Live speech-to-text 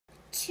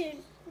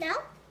Now,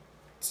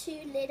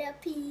 two little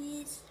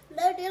peas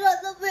floated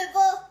on the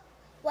river.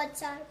 One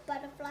saw a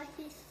butterfly.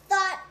 He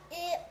thought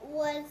it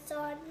was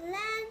on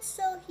land,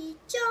 so he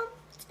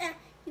jumped and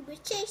he was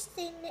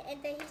chasing it,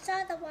 and then he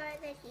saw the water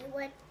that he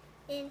went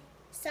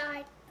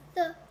inside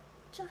the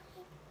giant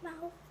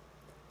mouth.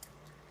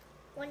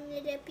 One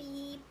little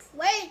pea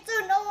prayed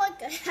so no one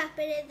could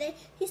happen, and then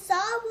he saw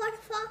a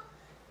waterfall.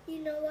 You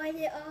know why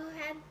they all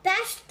had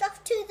bad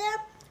stuff to them?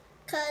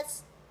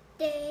 'Cause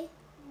they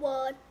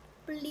were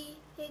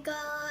believing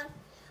God.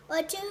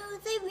 Until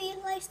they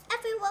realized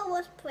everyone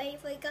was praying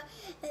for God,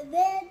 and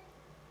then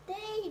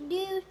they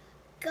knew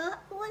God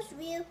was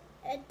real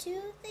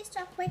until they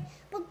stopped praying.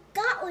 But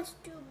God was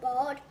too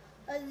bored,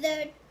 and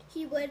then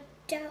he went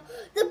down.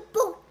 The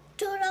boat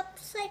turned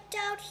upside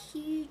down.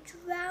 He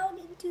drowned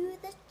into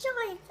the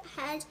giant's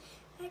hands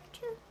and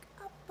took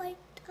a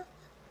bite of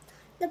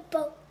the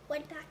boat.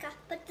 Went back up,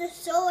 but there's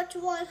so much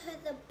water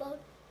the boat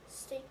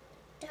sank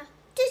down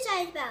to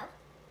giant's mouth.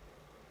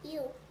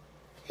 You.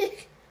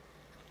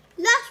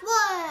 Last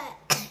one.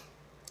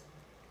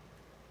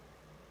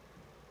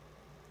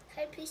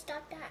 Can you please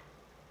stop that?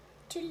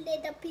 Two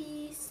little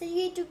peas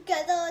singing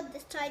together.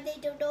 This time they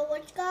don't know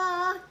what's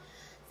gone.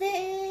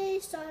 They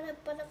saw the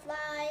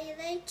butterfly.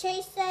 They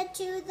chased it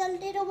to the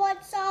little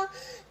one. Saw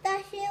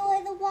that he was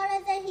in the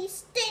water. Then he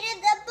stayed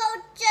in the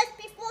boat just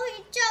before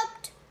he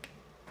jumped.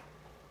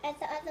 And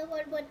the other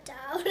one went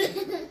down. I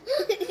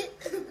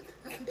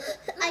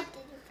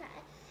didn't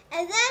cry.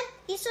 And then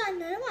he saw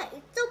another one.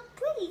 It's so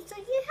pretty, so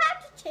you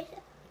have to chase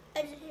it.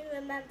 I didn't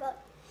remember.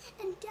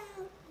 And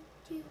down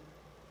to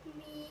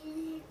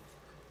me.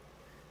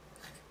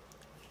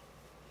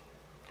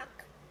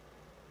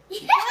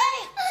 Wait!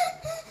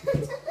 One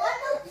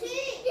more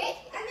pea!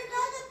 And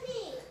another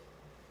pea!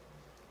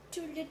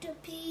 Two little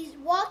peas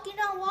walking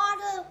on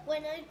water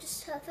when I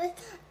discovered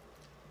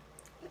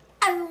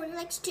everyone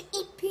likes to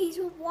eat peas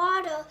with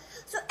water.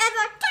 So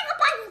everyone take a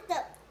bite of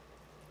them.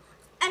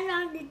 And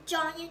now the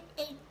giant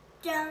ate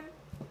them